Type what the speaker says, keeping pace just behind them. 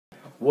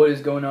What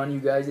is going on, you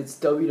guys? It's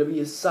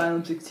WWE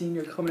Asylum 16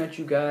 here, coming at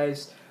you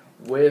guys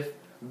with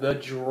the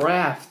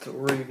draft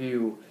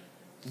review.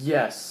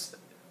 Yes,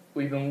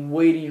 we've been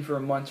waiting for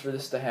months for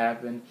this to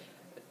happen.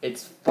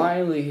 It's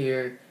finally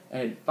here,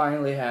 and it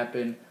finally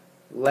happened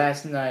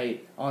last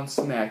night on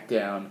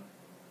Smackdown,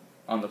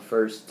 on the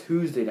first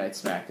Tuesday night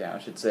Smackdown, I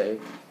should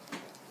say.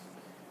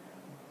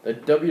 The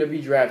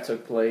WWE Draft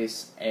took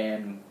place,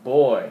 and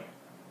boy,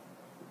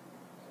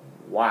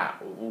 wow,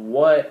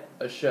 what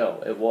a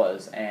show it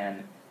was,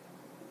 and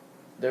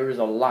there was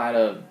a lot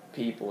of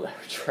people that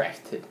were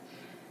drafted,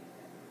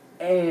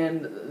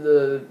 and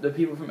the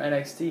people from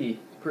NXT,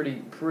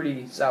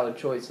 pretty solid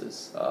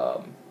choices.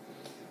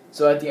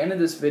 So at the end of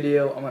this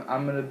video,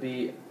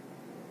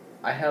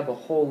 I have a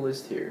whole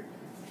list here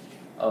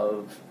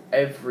of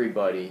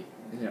everybody.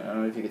 I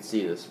don't know if you can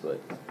see this,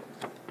 but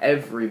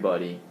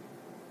everybody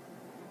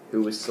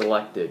who was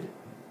selected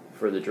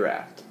for the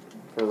draft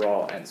for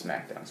Raw and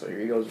SmackDown. So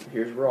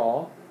here's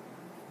Raw,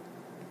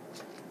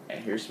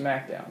 and here's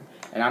SmackDown.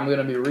 And I'm going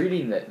to be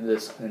reading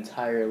this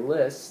entire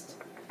list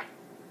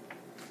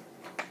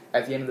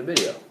at the end of the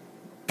video.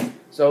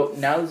 So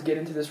now let's get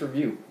into this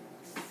review.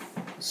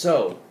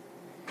 So,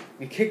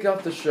 we kicked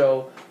off the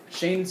show.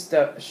 Shane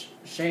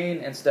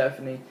and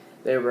Stephanie,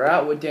 they were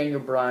out with Daniel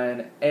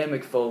Bryan and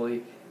Mick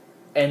Foley,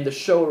 and the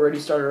show already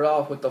started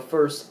off with the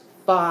first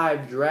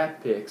 5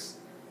 draft picks.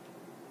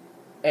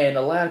 And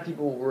a lot of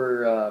people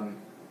were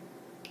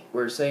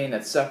saying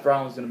that Seth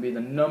Rollins was going to be the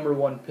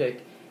 #1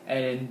 pick,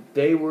 and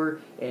they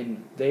were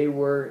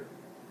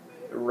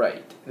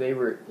right. They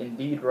were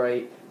indeed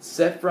right.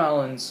 Seth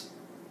Rollins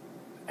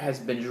has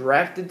been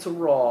drafted to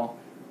Raw,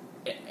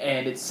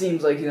 and it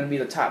seems like he's going to be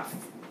the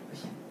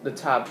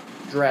top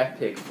draft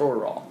pick for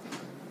Raw.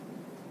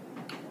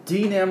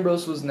 Dean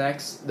Ambrose was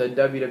next, the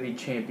WWE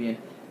champion.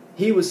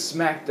 He was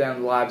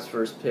SmackDown Live's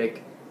first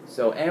pick.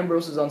 So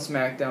Ambrose is on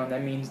SmackDown.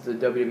 That means the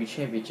WWE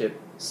Championship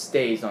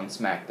stays on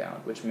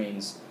SmackDown, which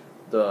means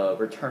the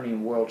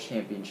returning World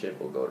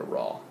Championship will go to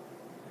Raw.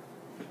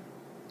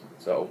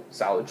 So,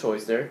 solid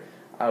choice there.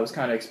 I was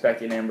kind of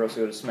expecting Ambrose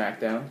to go to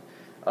SmackDown.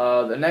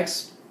 The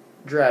next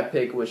draft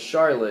pick was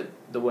Charlotte,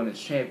 the Women's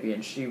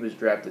Champion. She was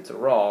drafted to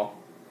Raw.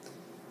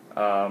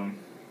 So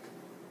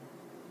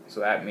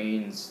that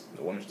means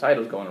the Women's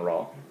title is going to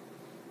Raw.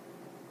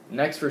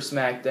 Next for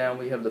SmackDown,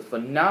 we have the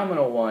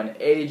phenomenal one,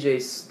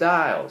 AJ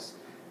Styles,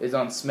 is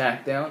on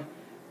SmackDown.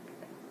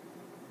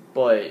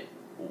 But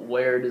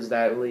where does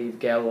that leave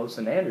Gallows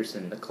and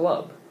Anderson, the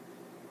club?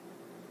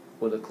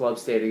 Will the club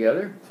stay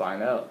together?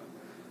 Find out.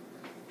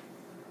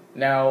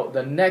 Now,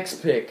 the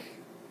next pick,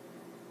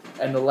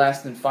 and the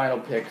last and final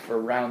pick for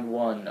round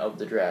 1 of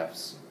the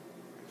drafts.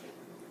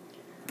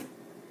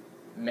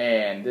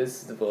 Man,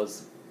 this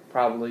was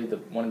probably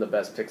one of the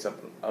best picks of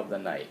the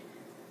night.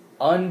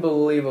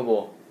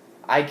 Unbelievable.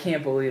 I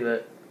can't believe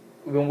it.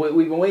 We've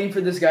been waiting for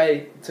this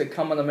guy to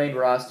come on the main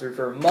roster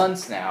for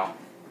months now.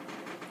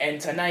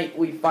 And tonight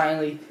we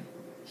finally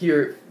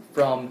hear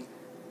from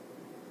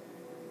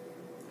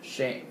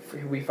Shane.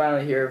 We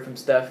finally hear from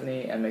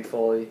Stephanie and Mick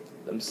Foley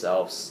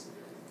themselves.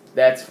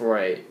 That's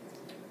right.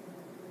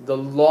 The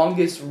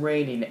longest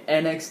reigning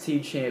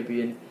NXT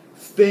champion,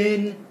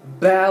 Finn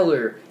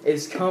Bálor,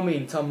 is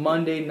coming to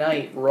Monday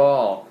Night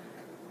Raw.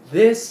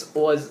 This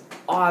was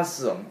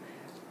awesome.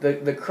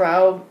 The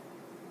crowd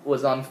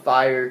was on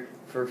fire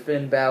for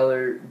Finn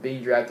Bálor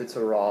being drafted to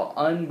Raw.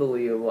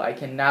 Unbelievable. I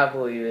cannot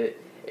believe it.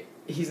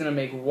 He's going to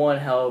make one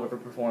hell of a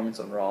performance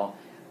on Raw.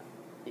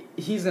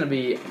 He's going to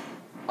be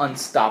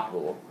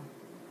unstoppable.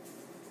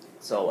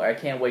 So I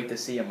can't wait to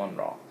see him on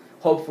Raw.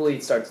 Hopefully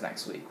it starts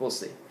next week. We'll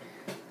see.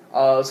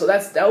 So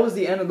that was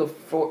the end of the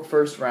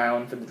first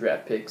round for the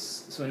draft picks.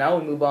 So now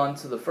we move on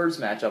to the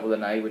first matchup of the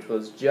night, which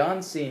was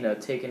John Cena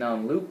taking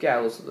on Luke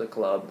Gallows of the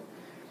club.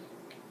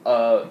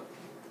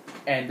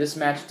 And this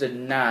match it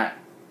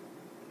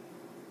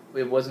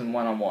wasn't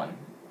one-on-one.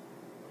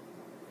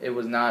 It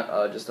was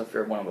not just a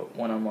fair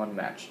one-on-one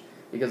match,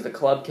 because the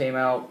club came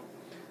out,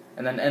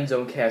 and then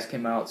Enzo Cass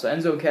came out. So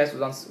Enzo Cass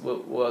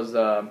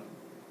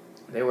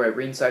they were at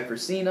ringside for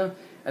Cena,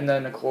 and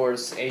then of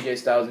course AJ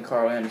Styles and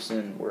Carl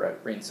Anderson were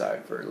at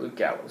ringside for Luke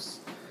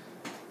Gallows.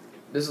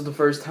 This is the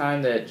first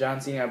time that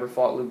John Cena ever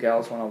fought Luke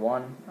Gallows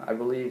one-on-one, I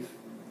believe,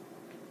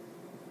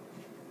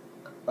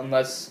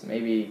 unless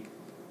maybe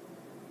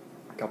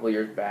a couple of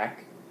years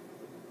back,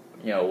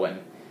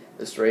 when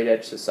the Straight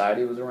Edge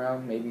Society was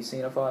around, maybe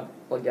Cena fought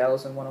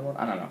Gallows in one-on-one.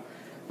 I don't know.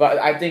 But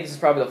I think this is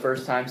probably the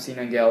first time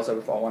Cena and Gallows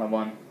ever fought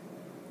one-on-one.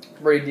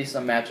 Pretty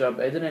decent matchup.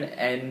 It didn't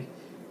end.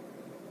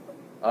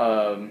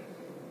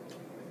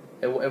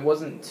 It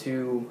wasn't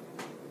too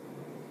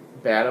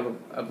bad of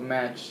a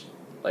match.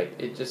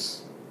 Like, it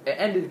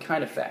ended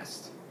kind of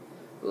fast.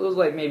 It was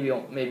like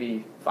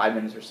maybe 5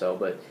 minutes or so,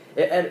 but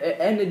it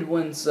ended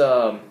when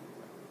Cena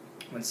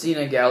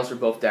and Gallows were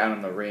both down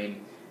in the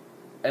ring,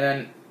 and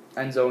then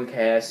Enzo and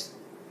Cass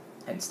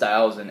and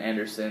Styles and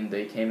Anderson,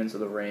 they came into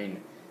the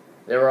ring.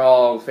 They were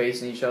all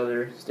facing each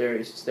other,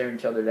 staring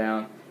each other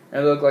down,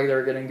 and it looked like they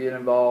were going to get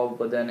involved,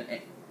 but then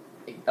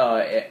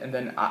And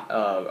then,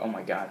 oh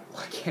my god,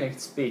 I can't even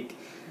speak.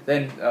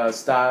 Then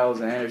Styles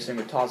and Anderson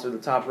were tossed to the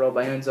top rope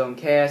by Enzo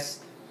Cass.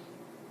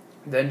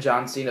 Then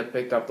John Cena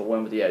picked up the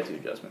win with the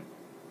Attitude Adjustment.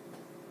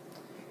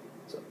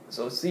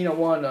 So Cena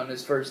won on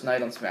his first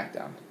night on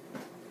SmackDown.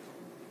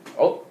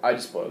 Oh, I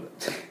just spoiled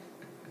it.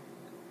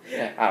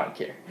 I don't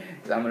care.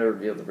 'Cause I'm going to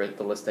reveal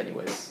the list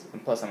anyways.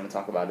 And plus I'm going to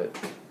talk about it,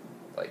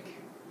 like,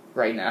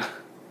 right now.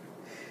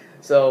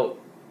 So,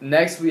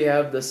 next we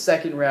have the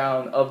second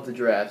round of the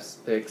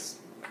draft picks.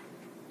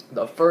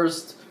 The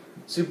first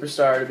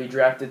superstar to be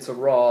drafted to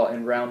Raw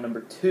in round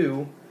number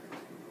 2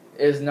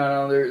 is none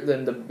other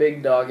than the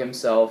big dog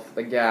himself,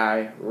 the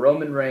guy,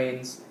 Roman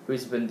Reigns,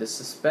 who's been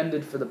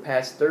suspended for the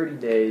past 30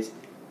 days.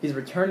 He's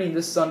returning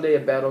this Sunday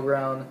at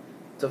Battleground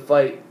to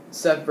fight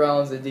Seth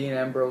Rollins and Dean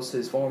Ambrose,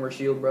 his former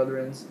Shield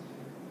brethren,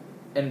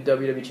 in a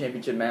WWE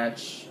Championship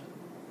match.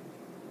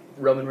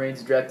 Roman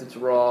Reigns drafted to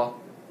Raw.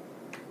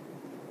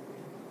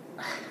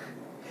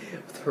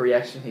 The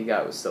reaction he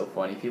got was so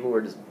funny. People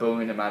were just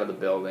booing him out of the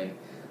building.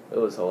 It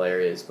was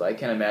hilarious. But I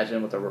can't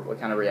imagine what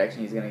kind of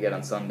reaction he's going to get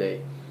on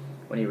Sunday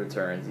when he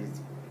returns.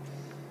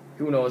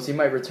 Who knows? He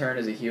might return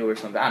as a heel or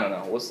something. I don't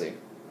know. We'll see.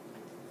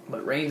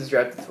 But Reigns is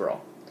drafted to Raw.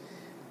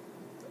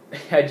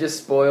 I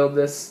just spoiled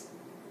this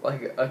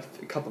like a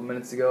couple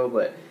minutes ago,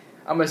 but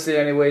I'm going to say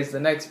it anyways. The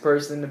next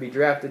person to be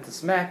drafted to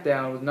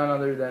SmackDown was none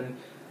other than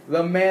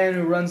the man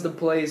who runs the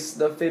place,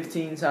 the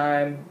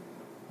 15-time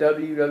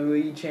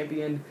WWE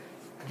Champion,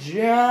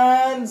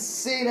 John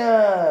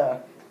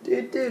Cena.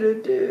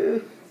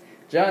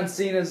 John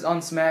Cena's on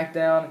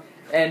SmackDown,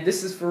 and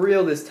this is for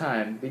real this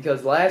time,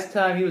 because last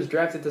time he was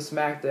drafted to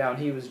SmackDown,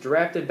 he was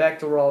drafted back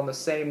to Raw on the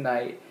same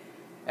night,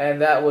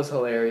 and that was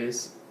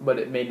hilarious, but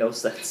it made no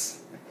sense.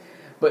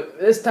 But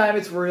this time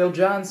it's for real.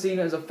 John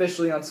Cena is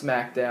officially on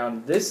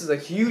SmackDown. This is a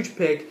huge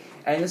pick,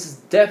 and this is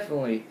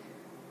definitely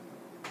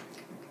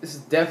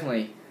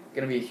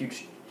gonna be a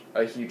huge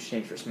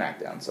change for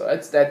SmackDown. So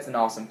that's an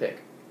awesome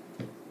pick.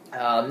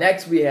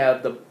 Next we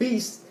have the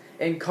Beast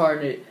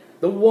incarnate,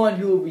 the one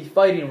who will be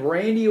fighting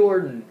Randy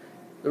Orton,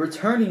 the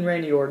returning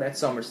Randy Orton at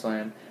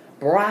SummerSlam.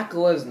 Brock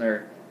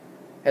Lesnar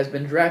has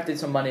been drafted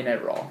to Monday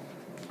Night Raw.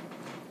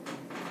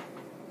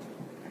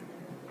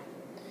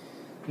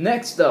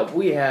 Next up,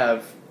 we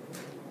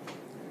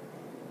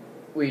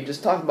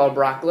just talked about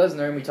Brock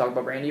Lesnar and we talked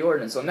about Randy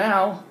Orton. So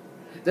now,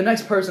 the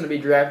next person to be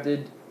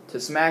drafted to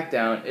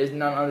SmackDown is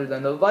none other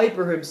than the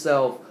Viper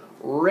himself,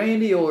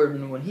 Randy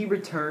Orton. When he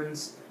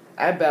returns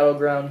at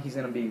Battleground, he's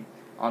going to be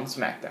on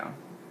SmackDown.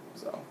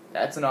 So,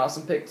 that's an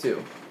awesome pick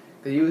too.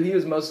 Because he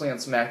was mostly on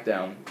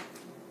SmackDown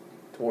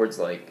towards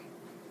like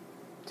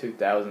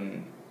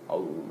 2000, I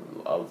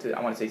want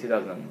to say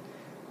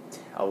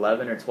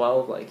 2011 or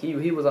 12. Like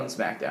he was on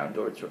SmackDown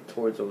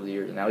towards over the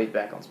years, and now he's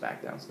back on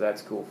SmackDown. So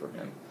that's cool for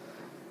him.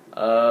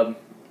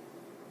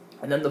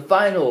 And then the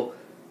final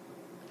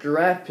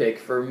draft pick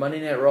for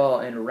Monday Night Raw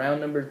in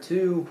round number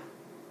 2.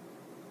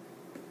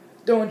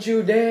 Don't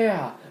you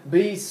dare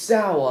be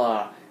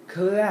sour.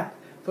 Clap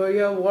for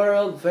your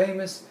world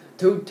famous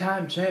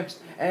 2-time champs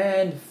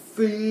and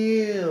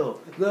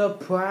feel the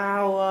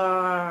power.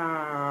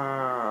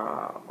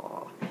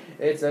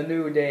 It's a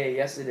new day.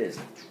 Yes, it is.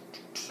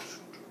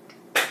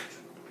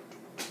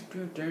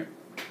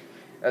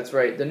 That's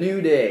right. The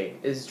New Day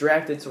is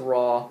drafted to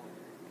Raw,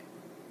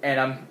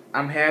 and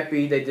I'm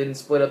happy they didn't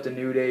split up the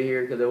New Day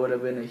here, because it would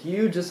have been a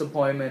huge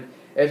disappointment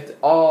if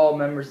all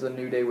members of the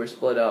New Day were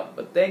split up.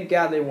 But thank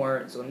God they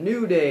weren't. So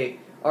New Day,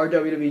 our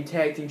WWE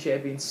Tag Team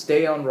Champions,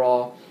 stay on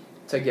Raw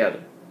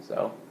together.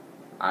 So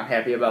I'm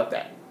happy about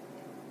that.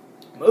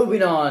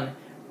 Moving on,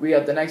 we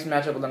got the next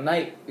matchup of the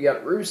night. We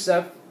got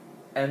Rusev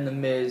and The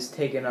Miz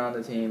taking on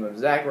the team of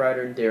Zack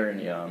Ryder and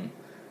Darren Young.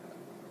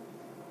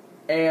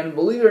 And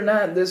believe it or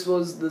not, this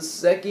was the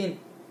second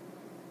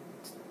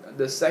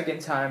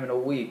time in a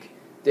week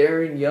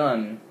Darren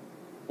Young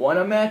won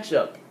a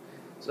matchup.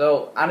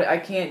 So I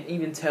can't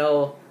even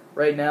tell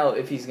right now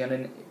if he's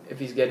getting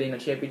a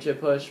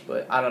championship push,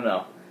 but I don't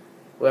know.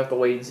 We'll have to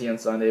wait and see on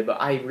Sunday. But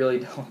I really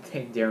don't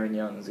think Darren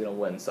Young is gonna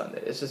win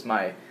Sunday. It's just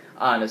my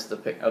honest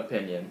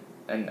opinion,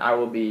 and I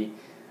will be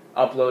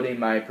uploading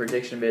my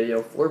prediction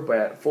video for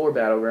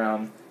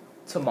Battleground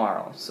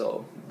tomorrow.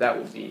 So that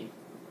will be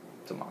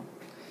tomorrow.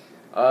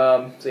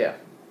 So yeah,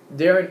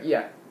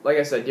 like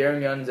I said,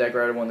 Darren Young and Zack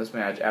Ryder won this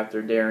match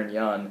after Darren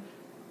Young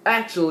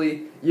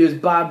actually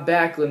used Bob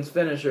Backlund's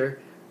finisher,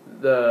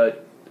 the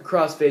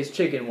crossface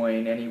chicken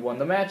wing, and he won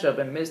the matchup,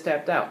 and Miz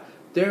tapped out.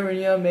 Darren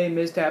Young made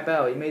Miz tap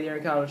out. He made the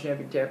Intercontinental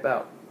Champion tap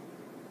out.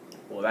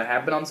 Will that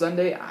happen on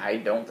Sunday? I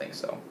don't think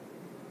so.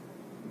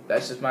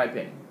 That's just my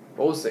opinion.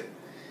 But we'll see.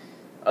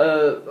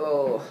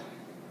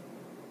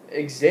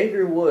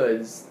 Xavier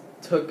Woods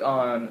took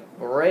on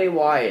Bray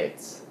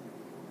Wyatt.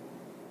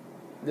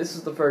 This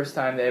is the first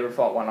time they ever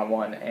fought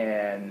one-on-one,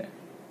 and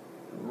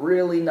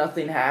really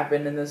nothing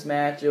happened in this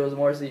match. It was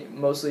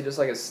mostly just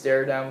like a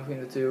stare down between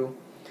the two.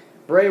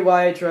 Bray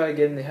Wyatt tried to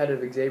get in the head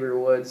of Xavier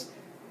Woods.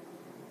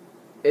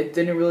 It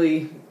didn't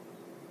really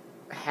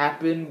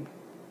happen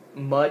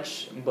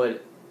much,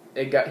 but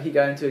he got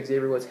into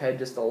Xavier Woods' head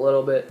just a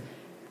little bit.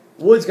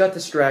 Woods got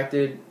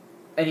distracted,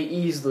 and he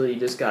easily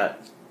just got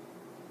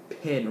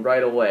pinned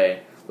right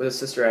away with his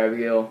sister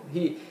Abigail.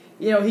 He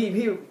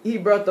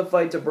brought the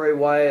fight to Bray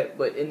Wyatt,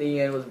 but in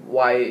the end, it was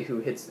Wyatt who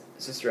hits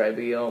Sister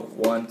Abigail.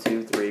 1,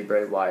 2, 3.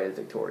 Bray Wyatt is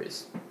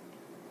victorious.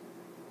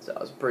 So it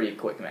was a pretty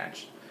quick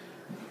match.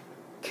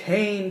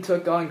 Kane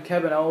took on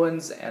Kevin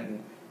Owens,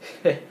 and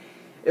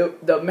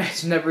the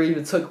match never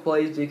even took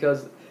place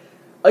because,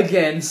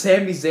 again,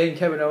 Sami Zayn and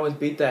Kevin Owens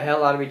beat the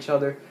hell out of each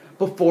other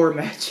before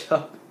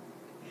matchup.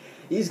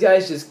 These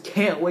guys just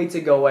can't wait to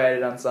go at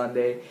it on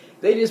Sunday.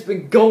 They just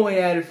been going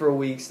at it for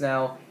weeks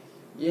now.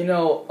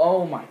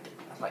 Oh my God.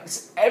 Like,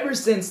 ever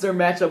since their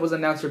matchup was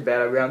announced for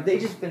Battleground, they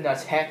just been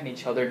attacking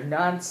each other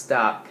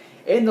nonstop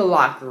in the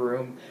locker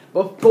room,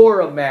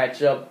 before a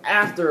matchup,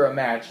 after a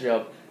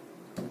matchup.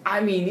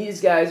 I mean,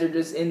 these guys are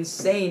just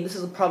insane. This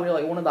is probably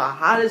like one of the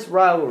hottest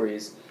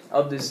rivalries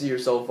of this year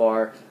so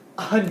far.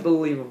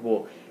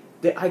 Unbelievable.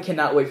 I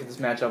cannot wait for this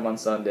matchup on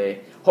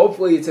Sunday.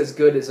 Hopefully it's as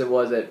good as it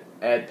was at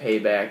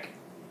Payback.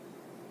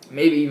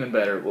 Maybe even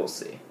better, we'll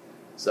see.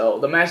 So,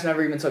 the match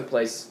never even took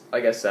place,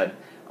 like I said.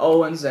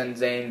 Owens and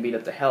Zayn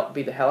beat the hell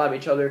out of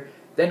each other.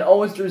 Then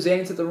Owens threw Zayn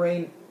into the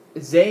ring.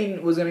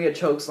 Zayn was gonna get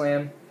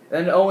chokeslam.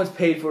 Then Owens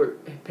paid for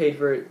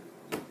it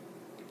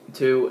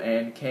too,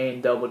 and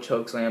Kane double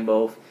chokeslam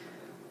both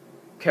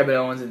Kevin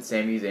Owens and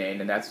Sami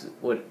Zayn, and that's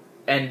what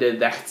ended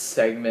that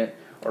segment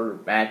or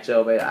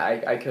matchup.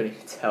 I couldn't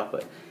even tell,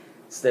 but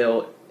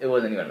still, it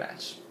wasn't even a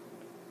match.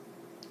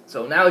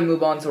 So now we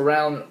move on to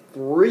round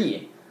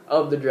 3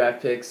 of the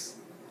draft picks.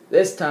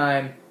 This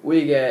time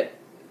we get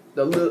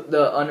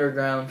the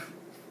underdog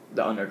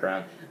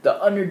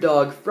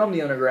from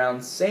the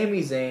underground,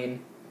 Sami Zayn,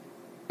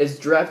 is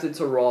drafted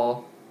to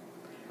Raw.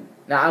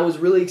 Now, I was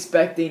really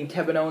expecting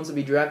Kevin Owens to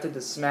be drafted to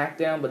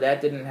SmackDown, but that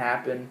didn't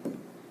happen.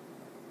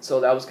 So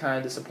that was kind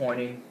of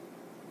disappointing.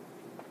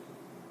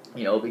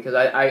 Because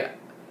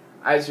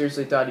I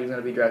seriously thought he was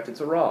going to be drafted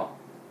to Raw.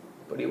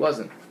 But he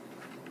wasn't.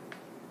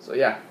 So,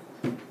 yeah.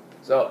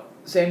 So,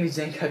 Sami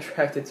Zayn got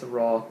drafted to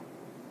Raw.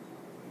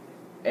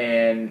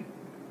 And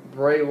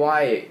Bray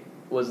Wyatt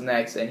was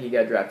next, and he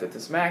got drafted to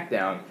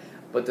SmackDown.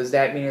 But does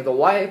that mean that the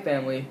Wyatt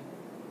family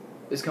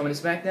is coming to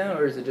SmackDown,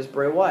 or is it just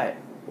Bray Wyatt?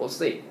 We'll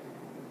see.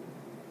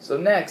 So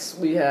next,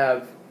 we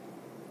have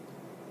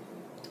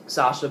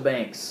Sasha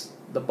Banks,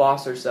 the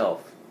boss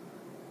herself.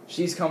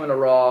 She's coming to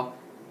Raw,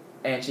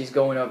 and she's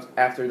going up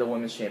after the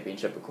Women's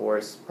Championship, of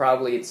course.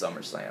 Probably at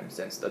SummerSlam,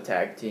 since the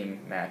tag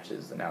team match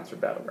is announced for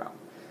Battleground.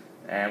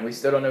 And we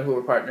still don't know who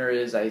her partner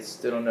is. I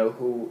still don't know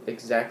who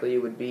exactly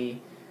it would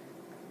be.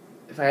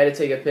 If I had to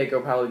take a pick, it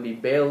would probably be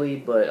Bayley,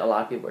 but a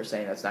lot of people are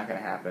saying that's not going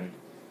to happen.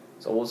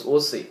 So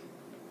we'll see.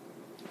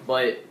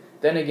 But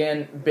then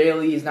again,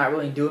 Bayley is not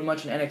really doing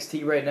much in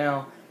NXT right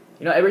now.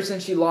 Ever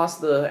since she lost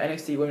the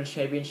NXT Women's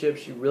Championship,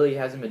 she really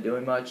hasn't been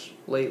doing much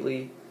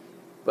lately.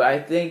 But I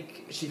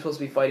think she's supposed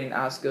to be fighting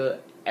Asuka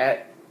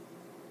at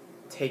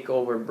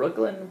TakeOver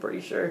Brooklyn, I'm pretty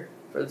sure,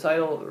 for the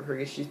title.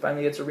 Or she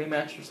finally gets a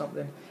rematch or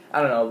something.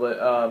 I don't know,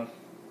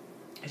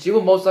 but she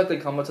will most likely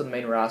come up to the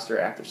main roster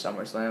after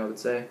SummerSlam, I would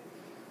say.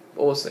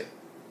 But we'll see.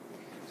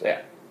 So,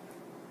 yeah.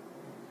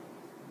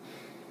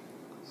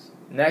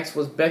 Next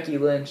was Becky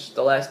Lynch,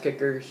 the last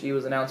kicker. She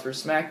was announced for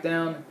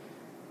SmackDown.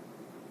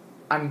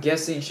 I'm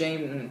guessing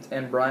Shane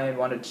and Bryan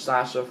wanted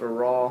Sasha for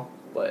Raw,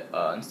 but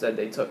instead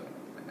they took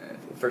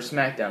for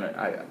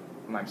SmackDown.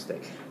 My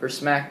mistake for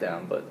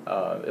SmackDown, but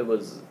it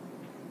was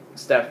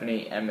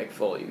Stephanie and Mick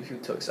Foley who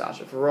took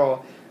Sasha for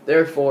Raw.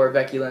 Therefore,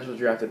 Becky Lynch was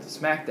drafted to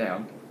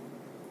SmackDown.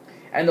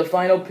 And the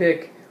final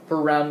pick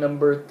for round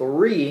number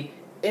 3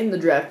 in the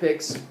draft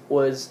picks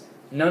was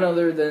none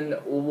other than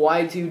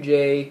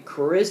Y2J,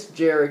 Chris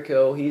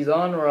Jericho. He's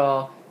on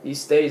Raw. He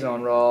stays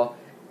on Raw.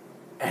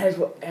 As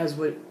what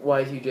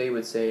Y2J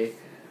would say,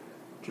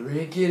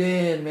 drink it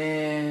in,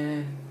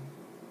 man.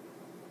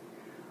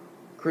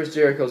 Chris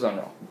Jericho's on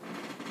Raw.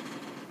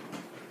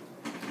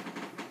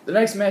 The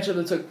next matchup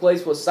that took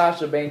place was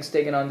Sasha Banks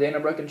taking on Dana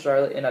Brooke and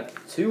Charlotte in a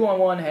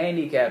 2-on-1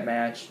 handicap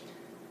match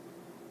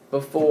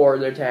before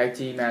their tag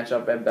team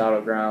matchup at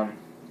Battleground.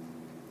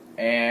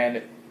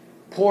 And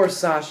poor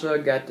Sasha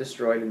got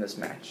destroyed in this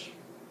match.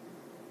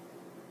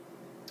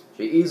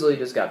 She easily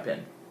just got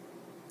pinned.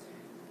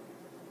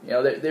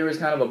 There was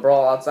kind of a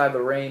brawl outside the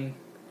ring,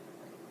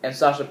 and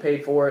Sasha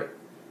paid for it.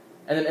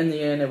 And then in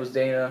the end, it was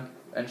Dana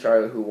and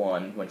Charlotte who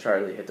won when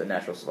Charlotte hit the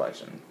natural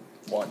selection.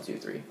 1, 2,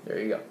 3. There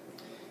you go.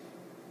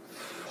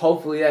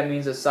 Hopefully that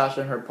means that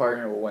Sasha and her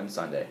partner will win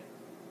Sunday.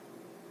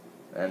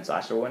 And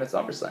Sasha will win at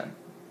SummerSlam.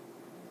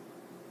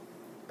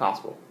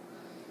 Possible.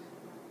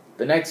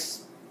 The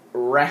next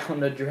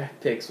round of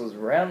draft picks was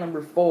round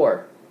number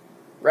 4.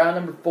 Round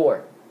number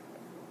 4.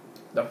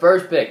 The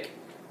first pick.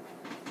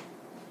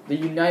 The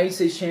United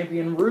States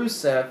Champion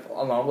Rusev,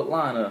 along with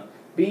Lana,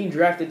 being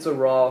drafted to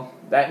Raw.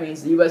 That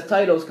means the U.S.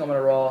 title is coming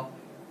to Raw.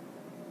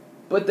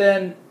 But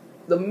then,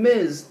 The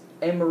Miz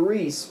and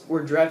Maryse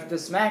were drafted to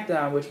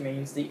SmackDown, which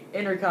means the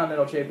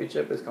Intercontinental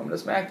Championship is coming to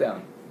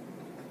SmackDown.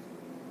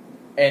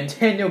 And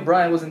Daniel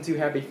Bryan wasn't too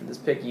happy for this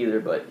pick either,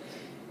 but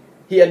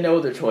he had no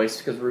other choice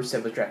because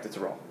Rusev was drafted to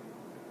Raw.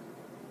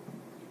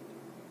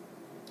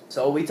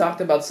 So we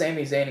talked about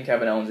Sami Zayn and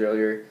Kevin Owens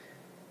earlier.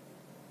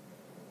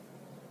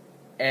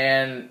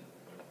 And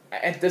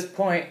at this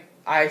point,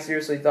 I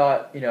seriously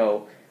thought,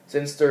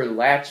 since their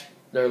last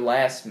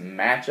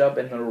matchup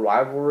in the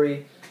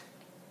rivalry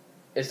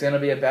is going to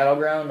be a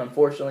battleground,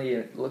 unfortunately,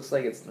 it looks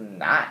like it's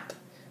not.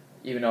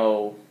 Even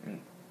though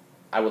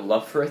I would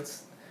love for it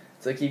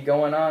to keep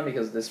going on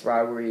because this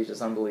rivalry is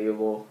just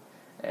unbelievable.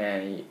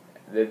 And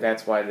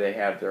that's why they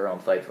have their own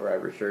Fight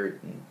Forever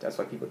shirt. And that's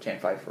why people chant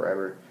Fight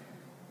Forever.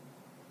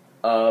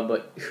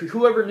 But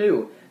whoever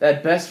knew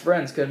that best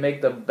friends could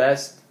make the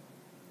best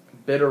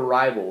bitter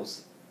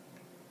rivals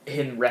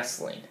in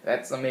wrestling?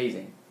 That's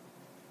amazing.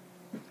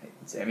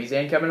 Sami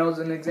Zayn, Kevin Owens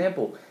is an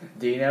example.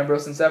 Dean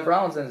Ambrose and Seth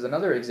Rollins is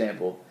another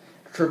example.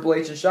 Triple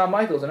H and Shawn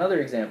Michaels another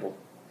example.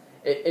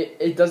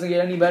 It doesn't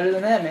get any better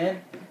than that,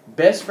 man.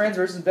 Best friends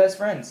versus best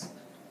friends.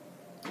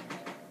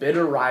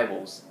 Bitter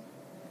rivals.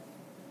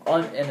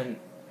 And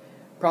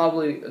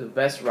probably the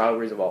best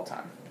rivalries of all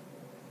time.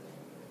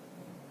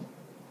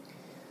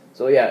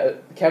 So yeah,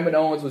 Kevin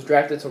Owens was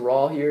drafted to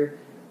Raw here.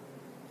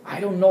 I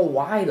don't know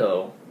why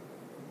though.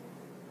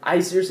 I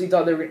seriously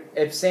thought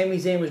if Sami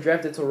Zayn was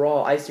drafted to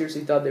Raw, I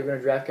seriously thought they were going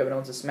to draft Kevin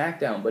Owens to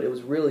SmackDown, but it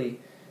was really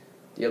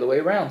the other way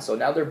around. So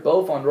now they're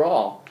both on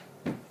Raw.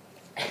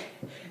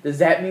 Does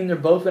that mean they're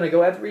both going to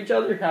go after each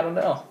other? I don't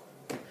know.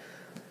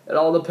 It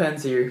all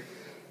depends here.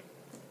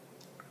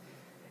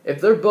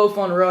 If they're both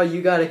on Raw,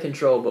 you got to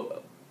control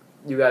the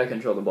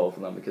both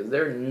of them because they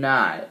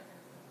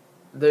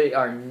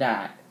are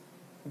not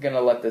going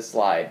to let this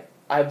slide.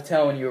 I'm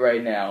telling you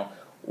right now.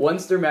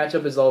 Once their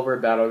matchup is over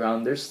at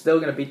Battleground, they're still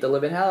going to beat the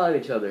living hell out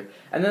of each other.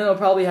 And then they'll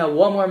probably have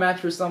one more match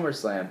for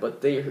SummerSlam.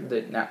 But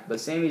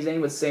Sami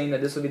Zayn was saying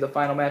that this would be the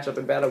final matchup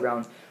at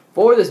Battleground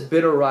for this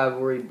bitter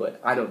rivalry, but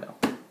I don't know.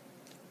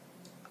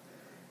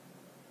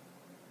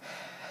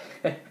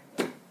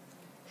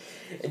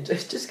 It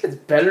just gets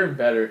better and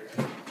better.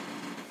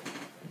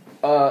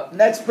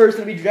 Next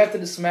person to be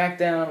drafted to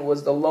SmackDown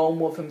was the Lone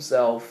Wolf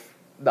himself,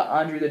 the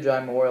Andre the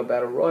Giant Memorial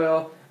Battle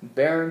Royal,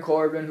 Baron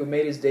Corbin, who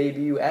made his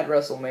debut at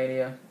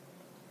WrestleMania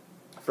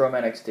from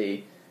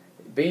NXT,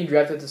 being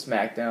drafted to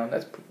SmackDown.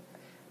 That's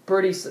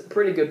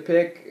pretty good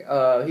pick.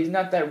 He's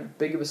not that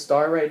big of a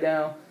star right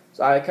now,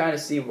 so I kind of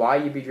see why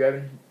you'd be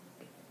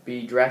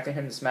drafting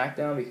him to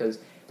SmackDown because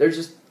there's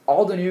just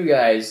all the new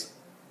guys,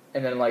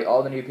 and then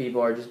all the new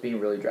people are just being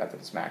really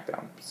drafted to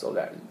SmackDown, so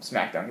that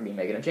SmackDown can be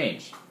making a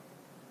change.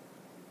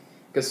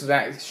 Because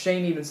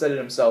Shane even said it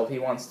himself. He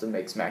wants to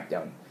make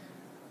SmackDown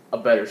a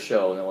better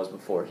show than it was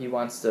before. He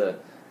wants to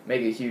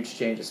make a huge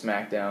change to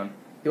SmackDown.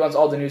 He wants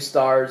all the new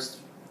stars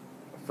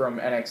from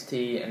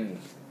NXT and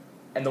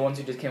the ones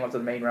who just came up to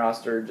the main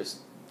roster just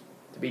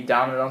to be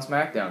dominant on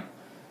SmackDown.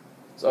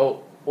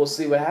 So we'll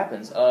see what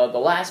happens. The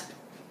last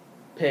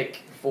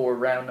pick for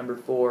round number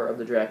 4 of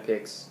the draft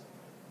picks.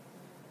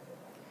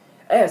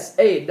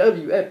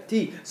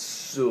 SAWFT.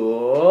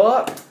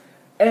 So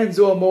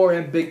Enzo Amore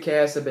and Big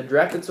Cass have been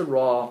drafted to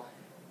Raw.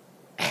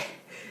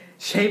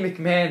 Shane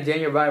McMahon and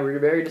Daniel Bryan were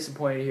very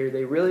disappointed here.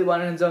 They really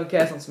wanted Enzo and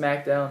Cass on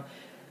SmackDown.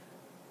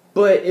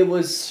 But it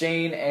was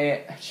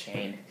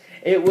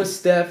It was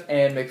Steph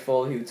and Mick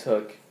Foley who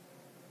took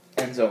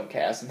Enzo and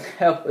Cass. And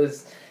that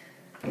was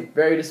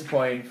very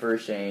disappointing for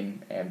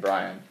Shane and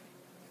Bryan.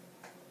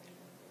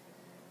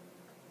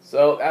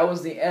 So that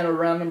was the end of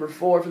round number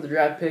 4 for the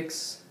draft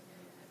picks.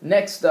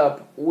 Next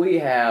up, we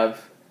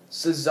have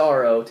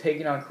Cesaro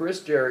taking on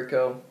Chris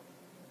Jericho.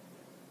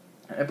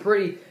 It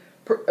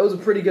was a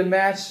pretty good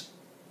match.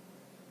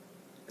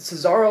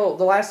 Cesaro,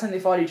 the last time they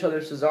fought each other,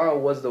 Cesaro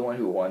was the one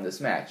who won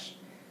this match.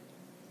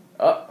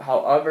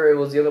 However, it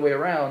was the other way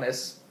around.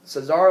 As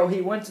Cesaro,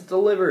 he went to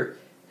deliver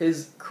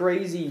his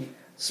crazy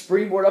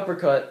springboard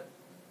uppercut,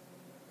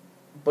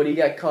 but he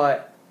got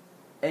caught,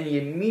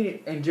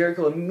 and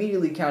Jericho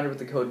immediately countered with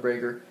the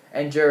Codebreaker,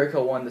 and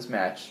Jericho won this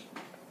match.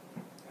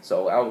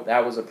 So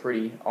that was a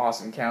pretty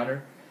awesome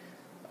counter.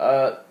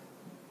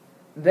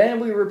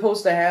 Then we were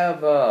supposed to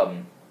have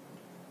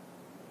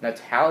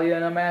Natalya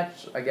in a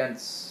match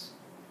against,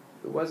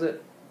 who was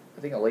it?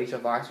 I think Alicia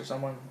Fox or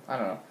someone. I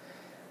don't know.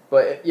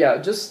 But yeah,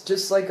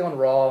 just like on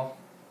Raw,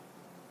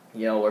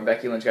 where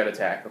Becky Lynch got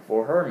attacked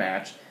before her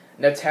match,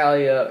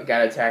 Natalya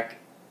got attacked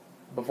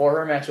before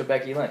her match with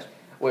Becky Lynch.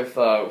 With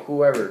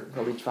whoever,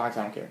 Alicia Fox,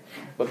 I don't care.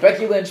 But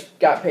Becky Lynch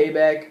got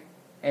payback,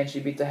 and she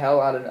beat the hell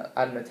out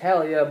of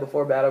Natalya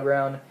before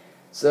Battleground.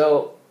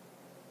 So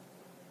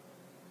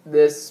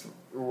this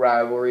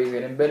rivalry is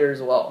getting bitter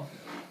as well.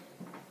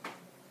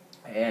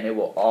 And it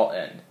will all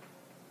end.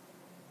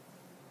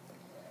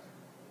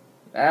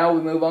 Now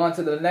we move on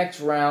to the next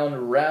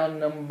round, round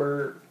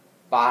number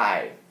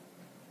 5.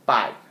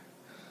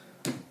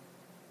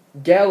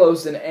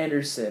 Gallows and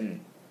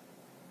Anderson.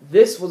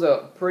 This was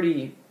a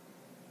pretty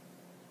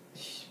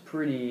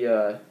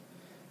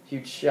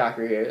huge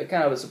shocker here.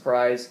 Kind of a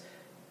surprise.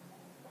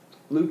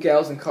 Luke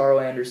Gallows and Carl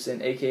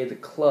Anderson, a.k.a. The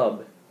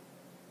Club,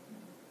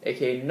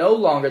 a.k.a. no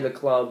longer The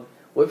Club,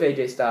 with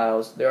AJ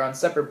Styles. They're on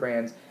separate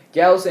brands.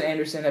 Gallows and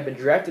Anderson have been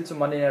drafted to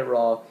Monday Night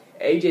Raw.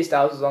 AJ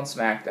Styles is on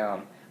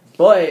SmackDown.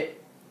 But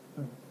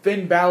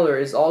Finn Bálor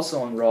is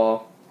also on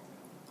Raw.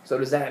 So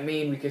does that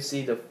mean we could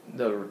see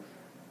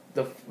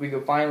we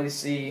could finally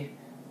see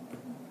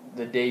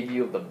the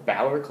debut of the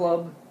Bálor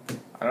Club?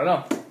 I don't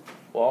know.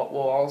 We'll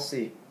all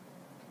see.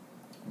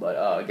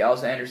 But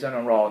Gallows and Anderson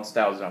on Raw and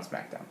Styles is on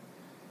SmackDown.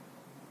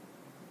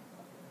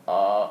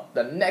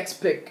 The next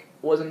pick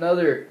was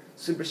another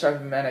superstar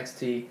from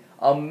NXT.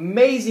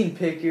 Amazing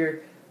pick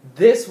here.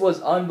 This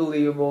was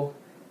unbelievable.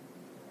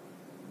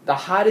 The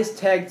hottest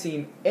tag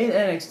team in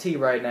NXT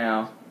right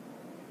now.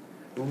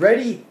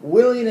 Ready,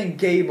 Willing, and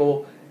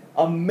Gable.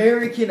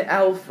 American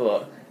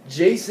Alpha.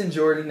 Jason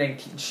Jordan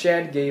and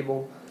Chad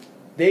Gable.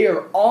 They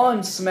are on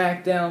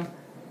SmackDown.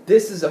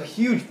 This is a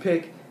huge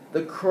pick.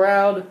 The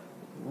crowd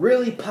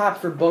really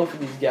popped for both of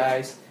these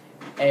guys.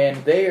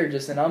 And they are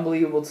just an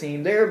unbelievable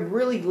team. They're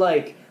really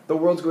like the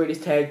world's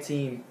greatest tag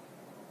team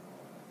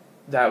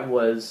that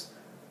was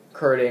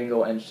Kurt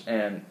Angle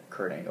and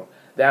Kurt Angle.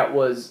 That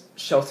was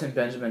Shelton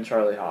Benjamin and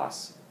Charlie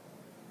Haas.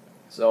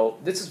 So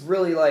this is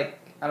really like,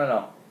 I don't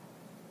know,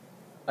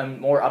 a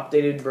more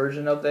updated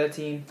version of that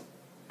team,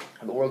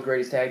 the world's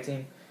greatest tag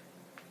team.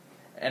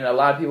 And a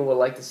lot of people would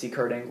like to see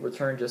Kurt Angle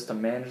return just to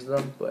manage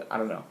them, but I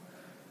don't know.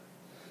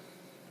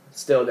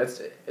 Still,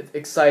 it's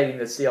exciting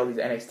to see all these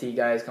NXT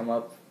guys come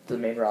up to the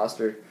main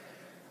roster.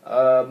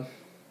 So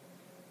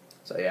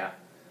yeah.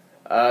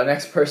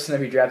 Next person to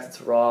be drafted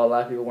to Raw. A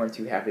lot of people weren't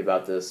too happy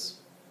about this.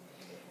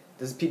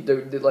 Do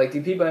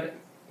people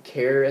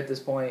care at this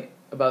point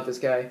about this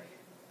guy?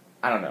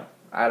 I don't know.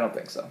 I don't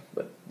think so.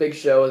 But Big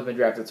Show has been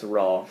drafted to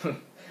Raw.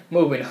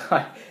 Moving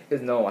on,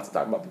 because no one wants to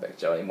talk about the Big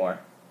Show anymore.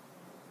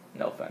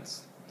 No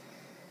offense.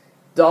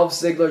 Dolph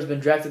Ziggler has been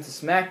drafted to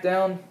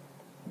SmackDown.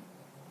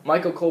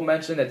 Michael Cole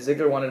mentioned that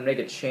Ziggler wanted to make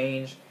a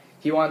change.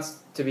 He wants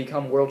to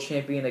become world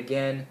champion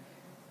again.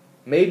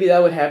 Maybe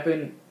that would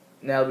happen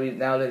now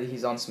that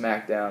he's on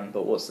SmackDown,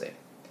 but we'll see.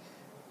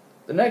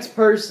 The next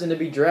person to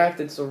be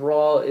drafted to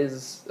Raw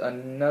is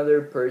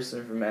another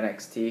person from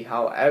NXT.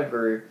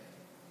 However,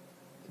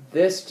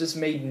 this just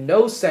made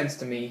no sense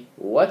to me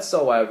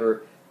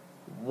whatsoever.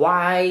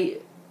 Why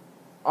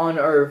on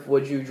earth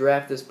would you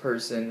draft this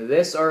person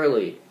this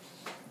early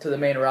to the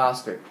main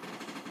roster?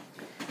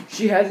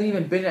 She hasn't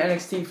even been in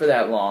NXT for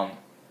that long,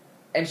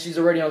 and she's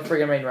already on the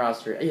friggin' main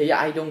roster. Yeah,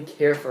 I don't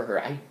care for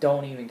her. I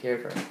don't even care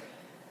for her.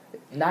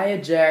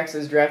 Nia Jax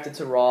is drafted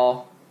to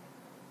Raw.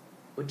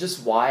 But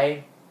just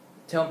why?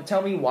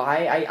 Tell me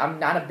why. I'm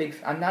not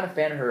a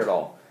fan of her at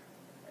all.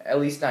 At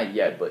least not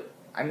yet. But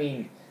I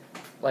mean,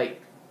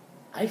 like,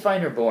 I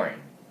find her boring.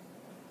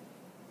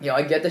 You know,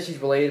 I get that she's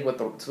related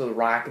to The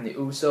Rock and the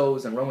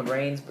Usos and Roman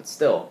Reigns, but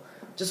still,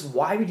 just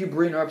why would you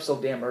bring her up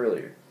so damn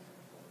earlier?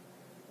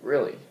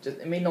 Really,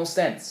 it made no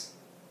sense.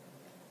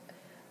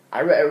 It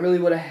really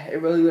would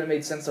have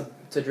made sense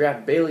to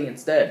draft Bayley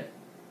instead.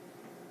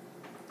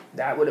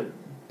 That would have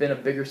been a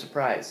bigger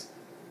surprise.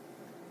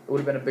 It would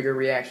have been a bigger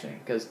reaction,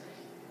 because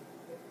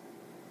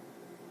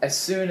as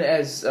soon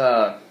as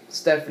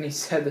Stephanie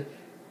said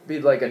be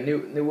like a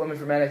new woman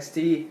from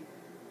NXT,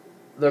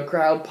 the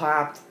crowd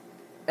popped.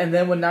 And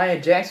then when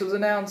Nia Jax was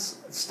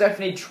announced,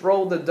 Stephanie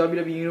trolled the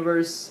WWE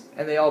Universe,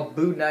 and they all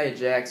booed Nia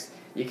Jax.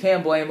 You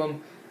can't blame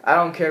them. I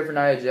don't care for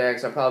Nia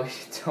Jax. I probably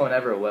don't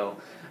ever will.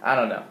 I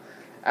don't know.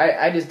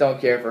 I just don't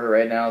care for her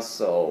right now,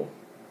 so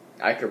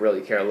I could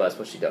really care less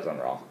what she does on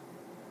Raw.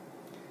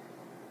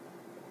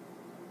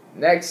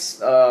 Next,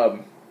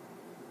 the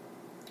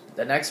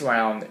next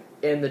round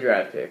in the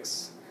draft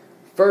picks.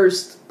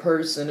 First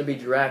person to be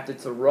drafted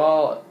to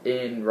Raw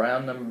in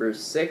round number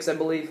 6, I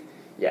believe.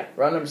 Yeah,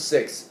 round number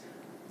 6.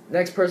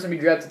 Next person to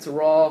be drafted to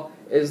Raw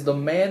is the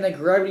man that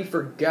gravity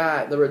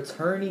forgot. The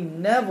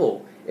returning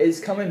Neville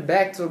is coming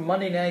back to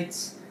Monday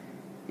nights.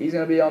 He's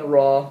going to be on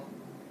Raw.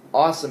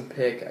 Awesome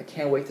pick. I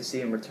can't wait to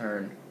see him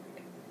return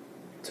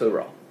to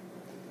Raw.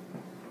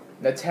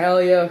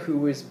 Natalya,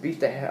 who beat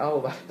the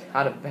hell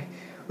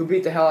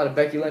out of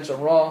Becky Lynch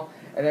on Raw,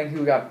 and then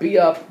who got beat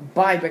up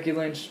by Becky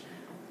Lynch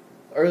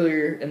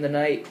earlier in the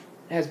night,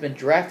 has been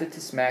drafted to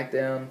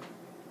SmackDown.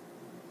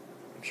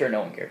 I'm sure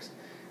no one cares.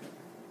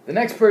 The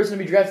next person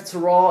to be drafted to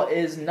Raw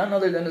is none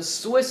other than the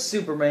Swiss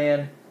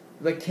Superman,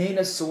 the King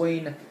of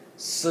Swing,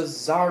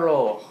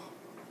 Cesaro.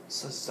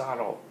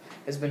 Cesaro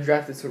has been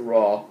drafted to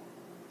Raw.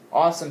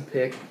 Awesome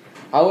pick.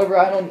 However,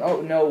 I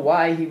don't know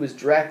why he was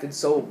drafted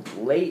so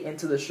late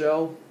into the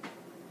show,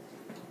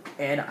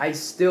 and I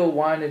still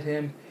wanted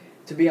him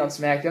to be on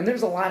SmackDown.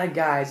 There's a lot of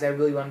guys that I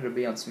really wanted to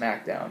be on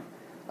SmackDown.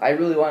 I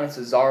really wanted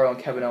Cesaro and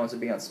Kevin Owens to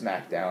be on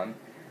SmackDown.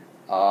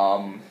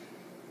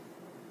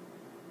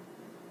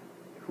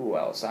 Who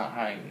else?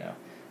 I don't even know.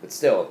 But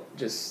still,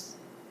 just...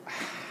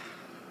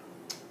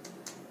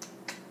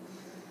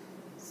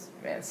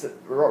 Man, it's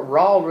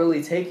Raw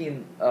really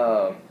taking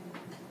the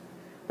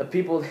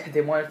people that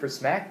they wanted for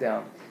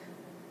SmackDown.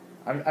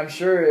 I'm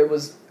sure it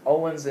was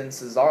Owens and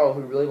Cesaro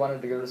who really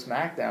wanted to go to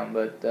SmackDown,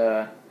 but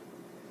they're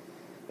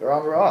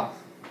on Raw.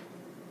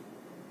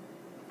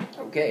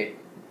 Okay.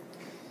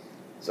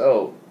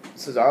 So,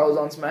 Cesaro's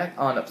on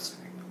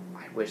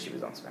I wish he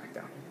was on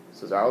SmackDown.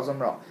 Cesaro's on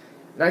Raw.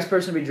 The next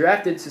person to be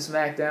drafted to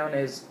SmackDown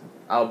is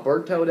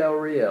Alberto Del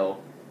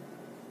Rio,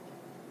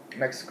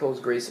 Mexico's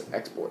greatest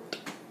export.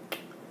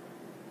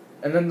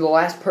 And then the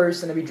last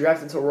person to be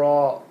drafted to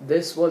Raw,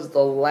 this was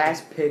the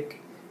last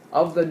pick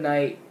of the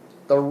night.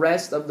 The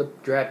rest of the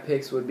draft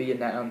picks would be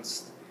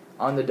announced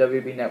on the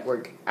WWE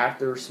Network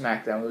after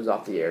SmackDown was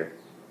off the air.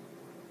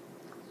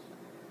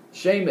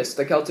 Sheamus,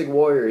 the Celtic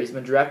Warrior, he's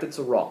been drafted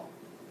to Raw.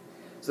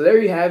 So there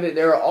you have it.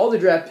 There are all the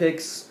draft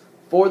picks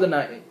for the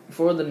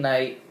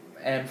night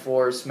and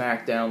for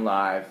SmackDown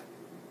Live.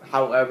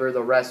 However,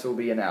 the rest will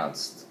be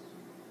announced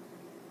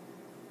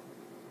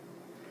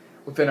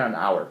within an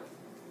hour.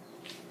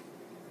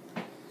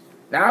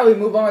 Now we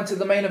move on to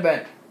the main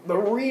event. The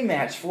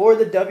rematch for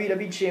the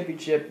WWE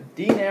Championship.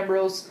 Dean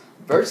Ambrose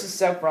versus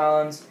Seth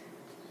Rollins.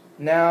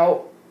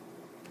 Now,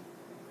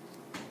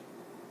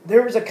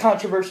 there was a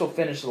controversial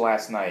finish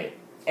last night.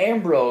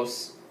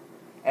 Ambrose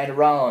and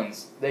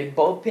Rollins, they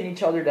both pinned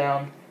each other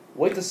down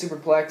with the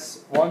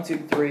superplex. 1, 2,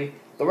 3.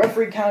 The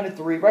referee counted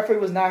 3. Referee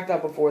was knocked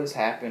out before this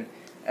happened.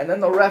 And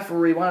then the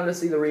referee wanted to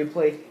see the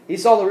replay. He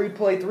saw the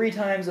replay 3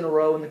 times in a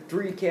row in the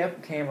 3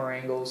 camera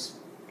angles.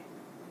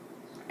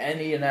 And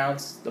he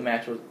announced the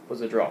match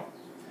was a draw.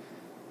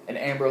 And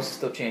Ambrose is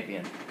still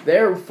champion.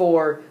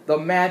 Therefore, the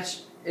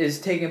match is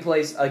taking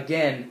place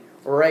again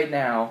right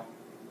now,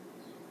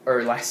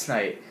 or last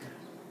night.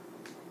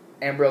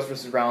 Ambrose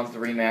versus Rollins, the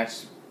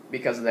rematch,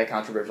 because of that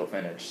controversial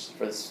finish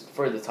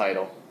for the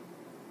title.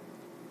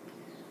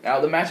 Now,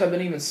 the match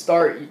didn't even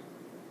start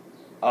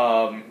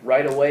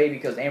right away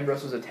because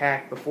Ambrose was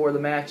attacked before the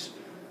match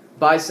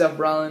by Seth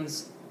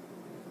Rollins.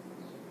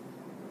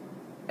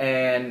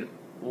 And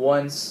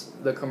once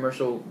the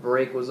commercial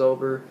break was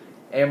over,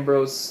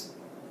 Ambrose,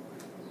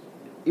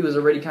 he was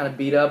already kind of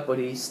beat up, but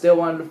he still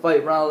wanted to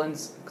fight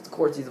Rollins. Of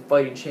course, he's a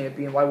fighting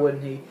champion. Why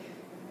wouldn't he?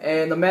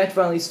 And the match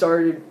finally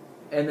started,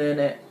 and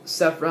then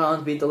Seth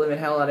Rollins beat the living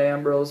hell out of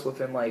Ambrose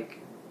within,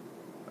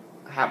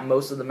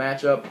 most of the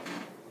matchup.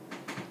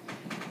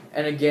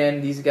 And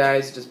again, these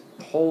guys just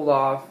pulled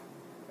off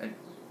an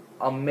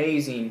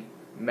amazing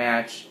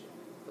match,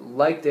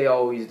 like they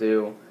always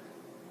do.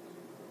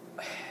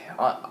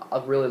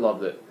 I really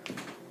loved it.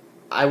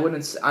 I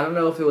don't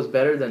know if it was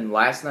better than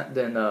last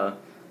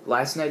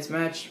night's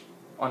match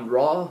on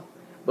Raw,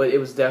 but it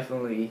was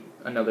definitely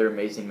another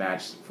amazing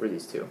match for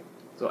these two.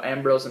 So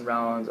Ambrose and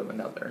Rollins,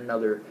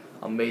 another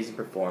amazing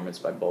performance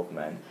by both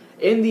men.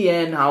 In the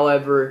end,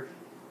 however,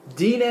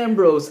 Dean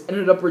Ambrose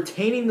ended up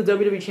retaining the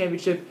WWE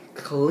Championship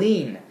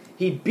clean.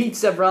 He beat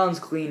Seth Rollins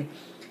clean.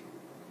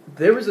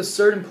 There was a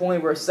certain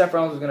point where Seth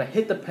Rollins was going to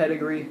hit the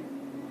pedigree,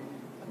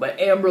 but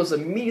Ambrose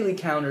immediately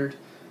countered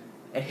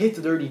and hit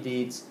the dirty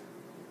deeds.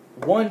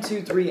 1,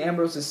 2, 3,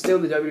 Ambrose is still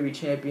the WWE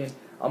Champion.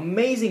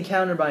 Amazing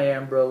counter by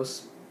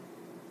Ambrose.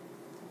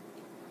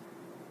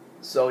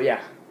 So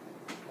yeah,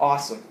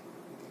 awesome.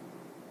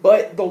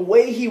 But the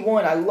way he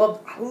won, I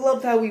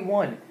loved how he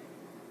won.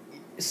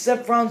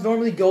 Seth Rollins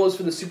normally goes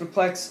for the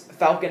superplex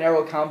Falcon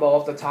Arrow combo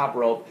off the top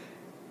rope.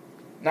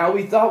 Now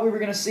we thought we were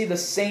going to see the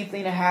same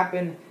thing that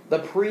happened the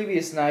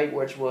previous night,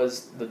 which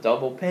was the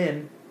double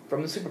pin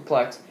from the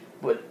superplex.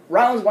 But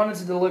Rollins wanted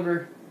to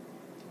deliver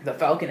the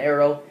Falcon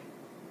Arrow,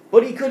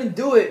 but he couldn't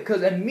do it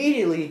because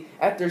immediately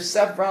after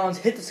Seth Rollins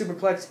hit the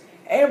superplex,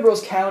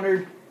 Ambrose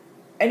countered,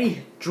 and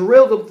he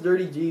drilled up the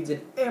dirty deeds,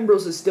 and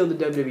Ambrose is still the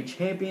WWE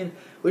Champion,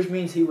 which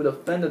means he would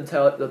defend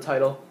the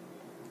title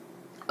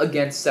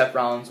against Seth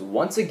Rollins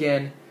once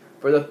again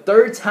for the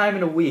third time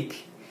in a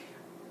week.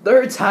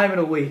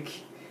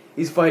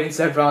 He's fighting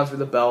Seth Rollins for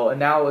the belt, and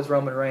now it's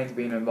Roman Reigns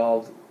being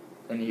involved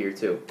in here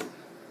too.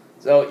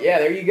 So yeah,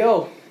 there you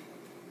go.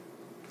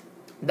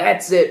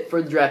 That's it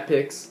for the draft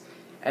picks.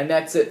 And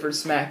that's it for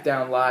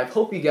SmackDown Live.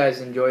 Hope you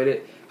guys enjoyed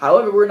it.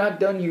 However, we're not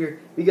done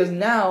here, because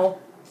now,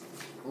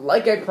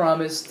 like I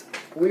promised,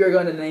 we are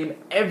going to name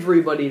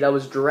everybody that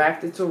was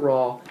drafted to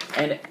Raw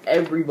and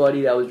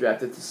everybody that was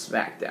drafted to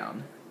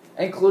SmackDown,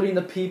 including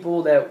the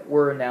people that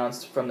were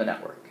announced from the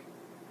network.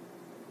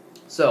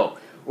 So,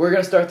 we're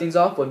going to start things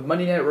off with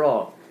Monday Night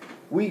Raw.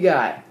 We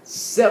got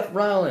Seth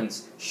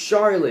Rollins,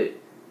 Charlotte,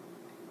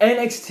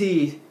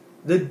 NXT,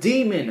 The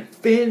Demon,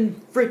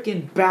 Finn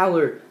freaking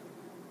Bálor.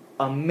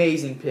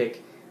 Amazing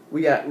pick.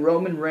 We got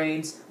Roman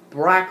Reigns,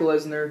 Brock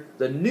Lesnar,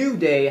 The New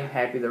Day,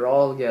 happy they're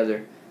all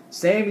together,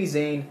 Sami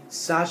Zayn,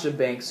 Sasha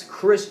Banks,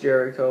 Chris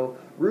Jericho,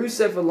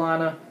 Rusev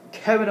Lana,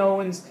 Kevin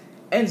Owens,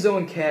 Enzo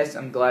and Cass.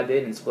 I'm glad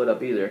they didn't split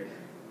up either.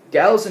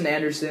 Gallows and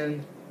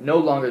Anderson, no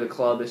longer the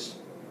club.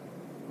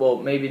 Well,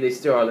 maybe they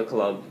still are the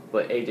club,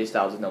 but AJ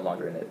Styles is no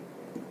longer in it.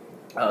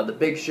 The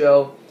Big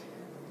Show,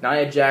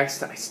 Nia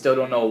Jax. I still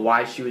don't know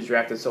why she was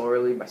drafted so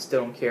early, but I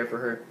still don't care for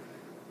her.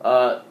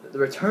 The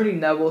returning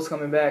Neville is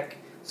coming back.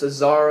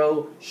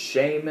 Cesaro,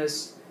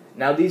 Sheamus.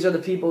 Now these are the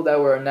people that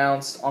were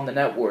announced on the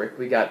network.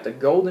 We got the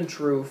Golden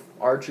Truth,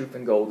 R-Truth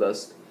and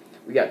Goldust.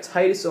 We got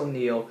Titus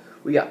O'Neil.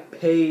 We got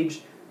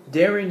Paige,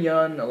 Darren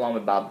Young along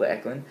with Bob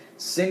Backlund,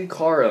 Sin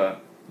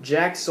Cara,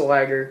 Jack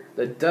Swagger,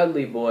 the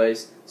Dudley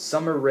Boyz,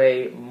 Summer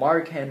Rae,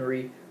 Mark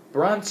Henry,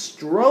 Braun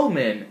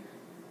Strowman,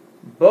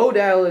 Bo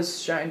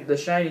Dallas, the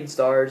Shining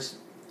Stars,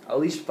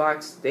 Alicia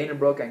Fox, Dana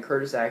Brooke, and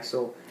Curtis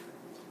Axel.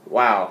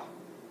 Wow.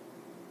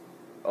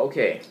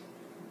 Okay.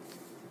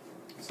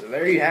 So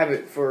there you have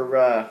it for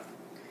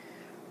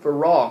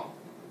Raw.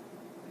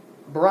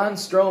 Braun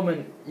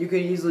Strowman, you can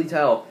easily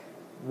tell.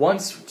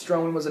 Once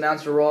Strowman was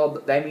announced for Raw,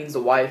 that means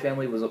the Wyatt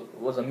family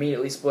was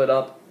immediately split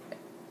up.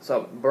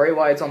 So Bray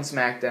Wyatt's on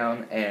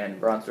SmackDown and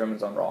Braun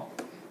Strowman's on Raw.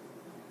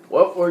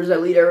 Well, where does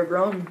that lead Eric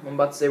Rowan? I'm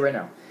about to say right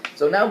now.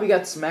 So now we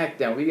got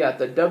SmackDown. We got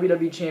the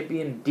WWE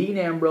Champion Dean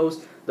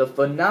Ambrose, the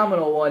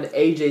phenomenal one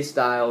AJ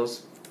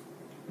Styles,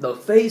 the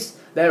face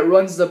that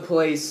runs the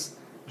place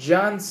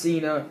John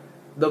Cena,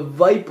 the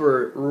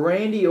Viper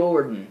Randy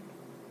Orton,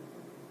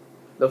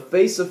 the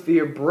face of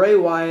fear Bray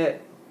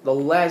Wyatt, the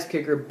last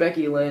kicker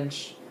Becky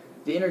Lynch,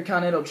 the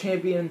Intercontinental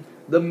Champion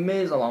The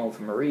Miz along with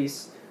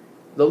Maryse,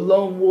 the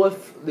Lone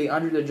Wolf, the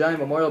Andre the Giant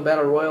Memorial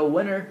Battle Royal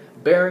winner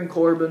Baron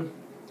Corbin,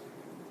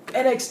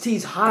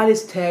 NXT's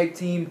hottest tag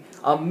team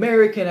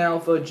American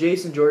Alpha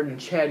Jason Jordan and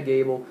Chad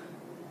Gable.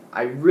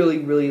 I really,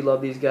 really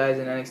love these guys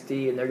in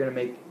NXT, and they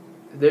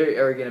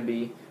are gonna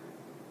be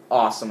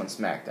awesome on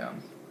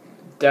SmackDown.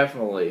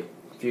 Definitely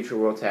future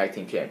World Tag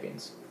Team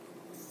Champions.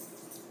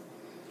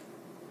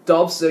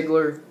 Dolph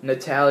Ziggler,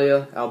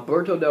 Natalya,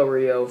 Alberto Del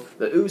Rio,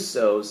 the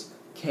Usos,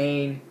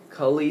 Kane,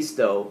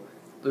 Kalisto,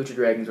 Lucha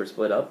Dragons were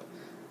split up,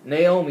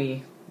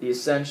 Naomi, the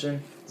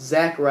Ascension,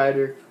 Zack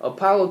Ryder,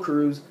 Apollo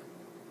Crews,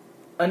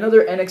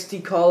 another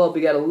NXT call-up.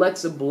 We got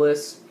Alexa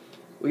Bliss,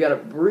 we got a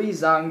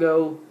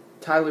Breezango,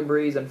 Tyler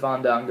Breeze, and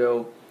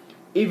Fandango,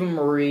 Eva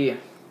Marie. I'm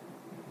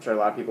sure a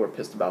lot of people are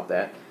pissed about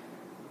that.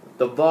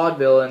 The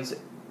Vaudevillains,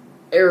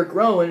 Eric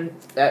Rowan.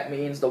 That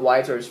means the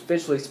Wyatts are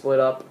officially split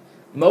up.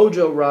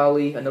 Mojo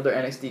Rawley, another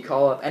NXT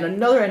call-up, and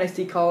another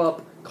NXT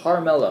call-up,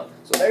 Carmella.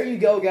 So there you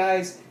go,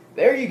 guys.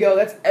 There you go.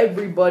 That's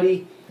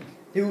everybody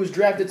who was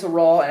drafted to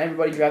Raw and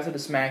everybody drafted to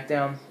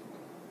SmackDown.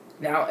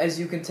 Now, as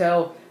you can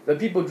tell, the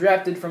people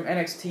drafted from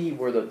NXT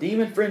were the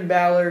Demon Finn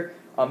Balor,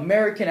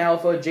 American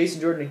Alpha, Jason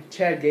Jordan, and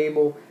Chad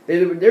Gable.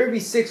 There would be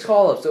 6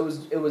 call-ups. So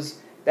it was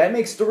that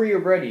makes 3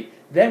 already.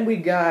 Then we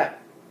got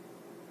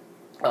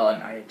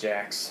Nia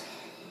Jax.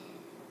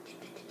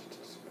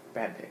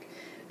 Bad pick.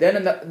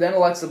 Then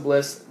Alexa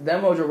Bliss,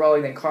 then Mojo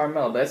Rawley, then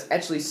Carmella. But that's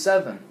actually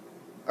 7,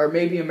 or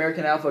maybe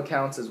American Alpha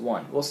counts as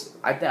 1. Well,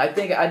 I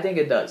think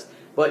it does.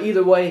 But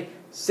either way,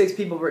 6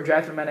 people were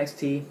drafted from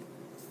NXT.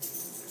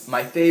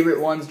 My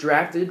favorite ones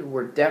drafted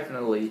were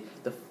definitely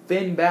the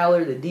Finn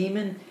Balor, the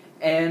Demon,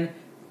 and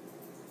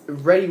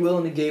Ready,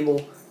 Willing, and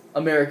Gable,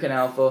 American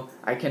Alpha.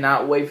 I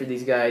cannot wait for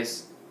these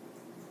guys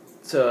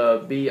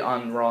to be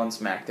on Raw and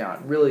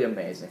SmackDown. Really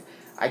amazing.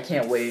 I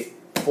can't wait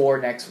for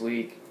next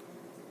week.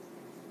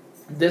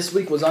 This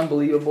week was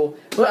unbelievable,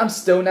 but I'm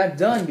still not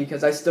done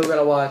because I still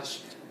gotta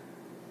watch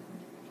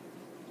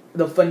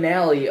the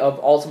finale of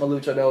Ultima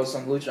Luchadores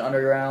on Lucha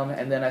Underground,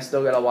 and then I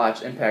still gotta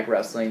watch Impact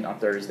Wrestling on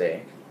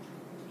Thursday.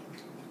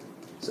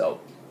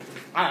 So,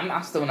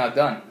 I'm still not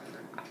done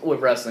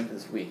with wrestling for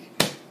this week.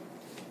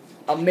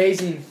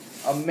 Amazing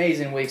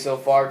week so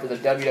far for the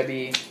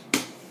WWE,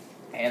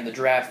 and the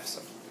draft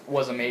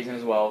was amazing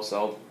as well.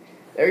 So,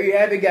 there you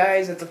have it,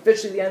 guys. That's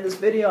officially the end of this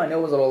video. I know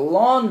it was a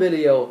long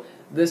video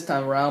this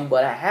time around,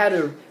 but I had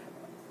to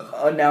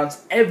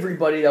announce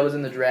everybody that was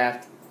in the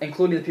draft,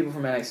 including the people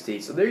from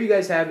NXT. So there you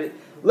guys have it.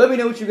 Let me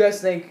know what you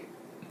guys think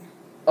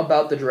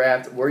about the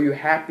draft. Were you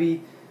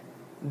happy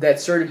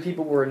that certain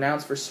people were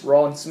announced for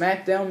Raw and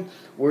SmackDown?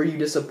 Were you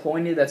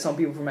disappointed that some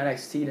people from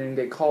NXT didn't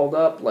get called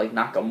up, like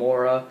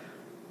Nakamura,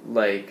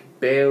 like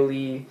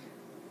Bayley,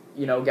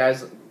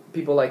 guys,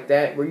 people like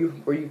that? Were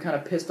you kind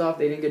of pissed off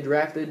they didn't get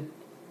drafted?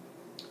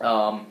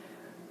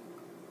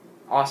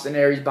 Austin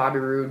Aries, Bobby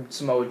Roode,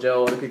 Samoa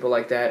Joe, other people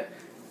like that.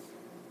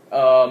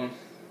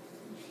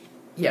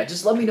 Yeah,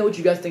 just let me know what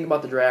you guys think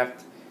about the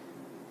draft.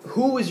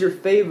 Who was your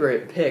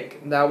favorite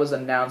pick that was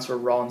announced for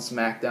Raw and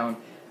SmackDown?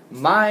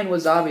 Mine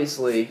was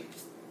obviously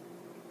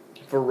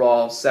for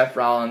Raw, Seth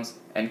Rollins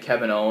and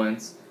Kevin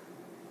Owens.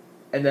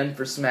 And then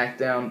for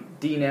SmackDown,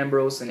 Dean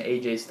Ambrose and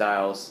AJ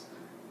Styles.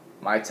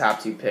 My top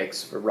 2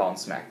 picks for Raw and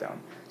SmackDown.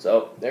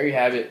 So, there you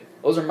have it.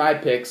 Those are my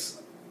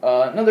picks.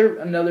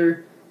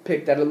 Another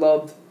pick that I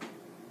loved.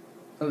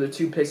 Another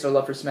 2 picks I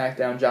love for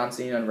SmackDown, John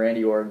Cena and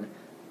Randy Orton.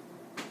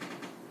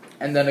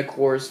 And then, of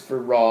course, for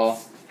Raw,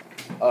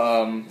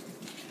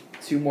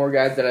 2 more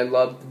guys that I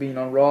loved being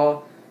on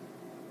Raw.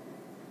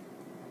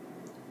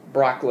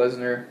 Brock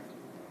Lesnar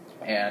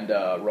and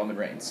Roman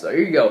Reigns. So,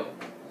 here you go.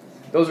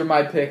 Those are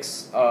my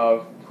picks,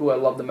 who I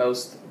love the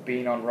most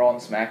being on Raw and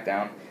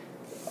SmackDown.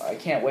 I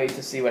can't wait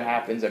to see what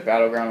happens at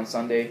Battleground on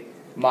Sunday.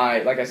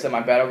 Like I said,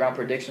 my Battleground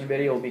prediction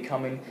video will be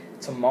coming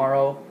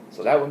tomorrow.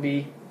 So, that would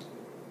be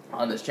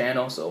on this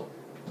channel. So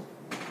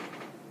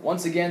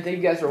once again, thank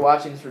you guys for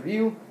watching this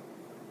review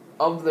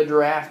of the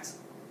draft,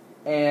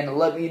 and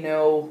let me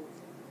know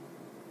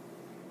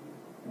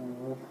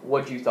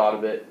what you thought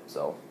of it.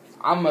 So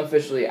I'm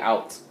officially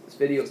out. This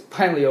video is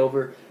finally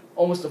over.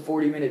 almost a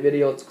 40-minute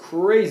video. It's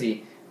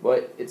crazy,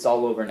 but it's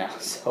all over now.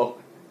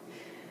 So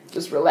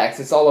just relax.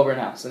 It's all over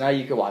now. So now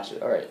you can watch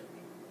it. All right.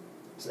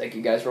 So thank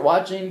you guys for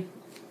watching.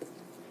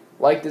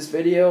 Like this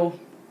video.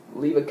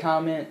 Leave a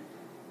comment.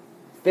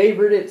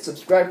 Favorite it.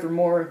 Subscribe for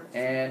more.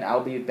 And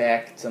I'll be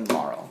back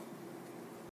tomorrow.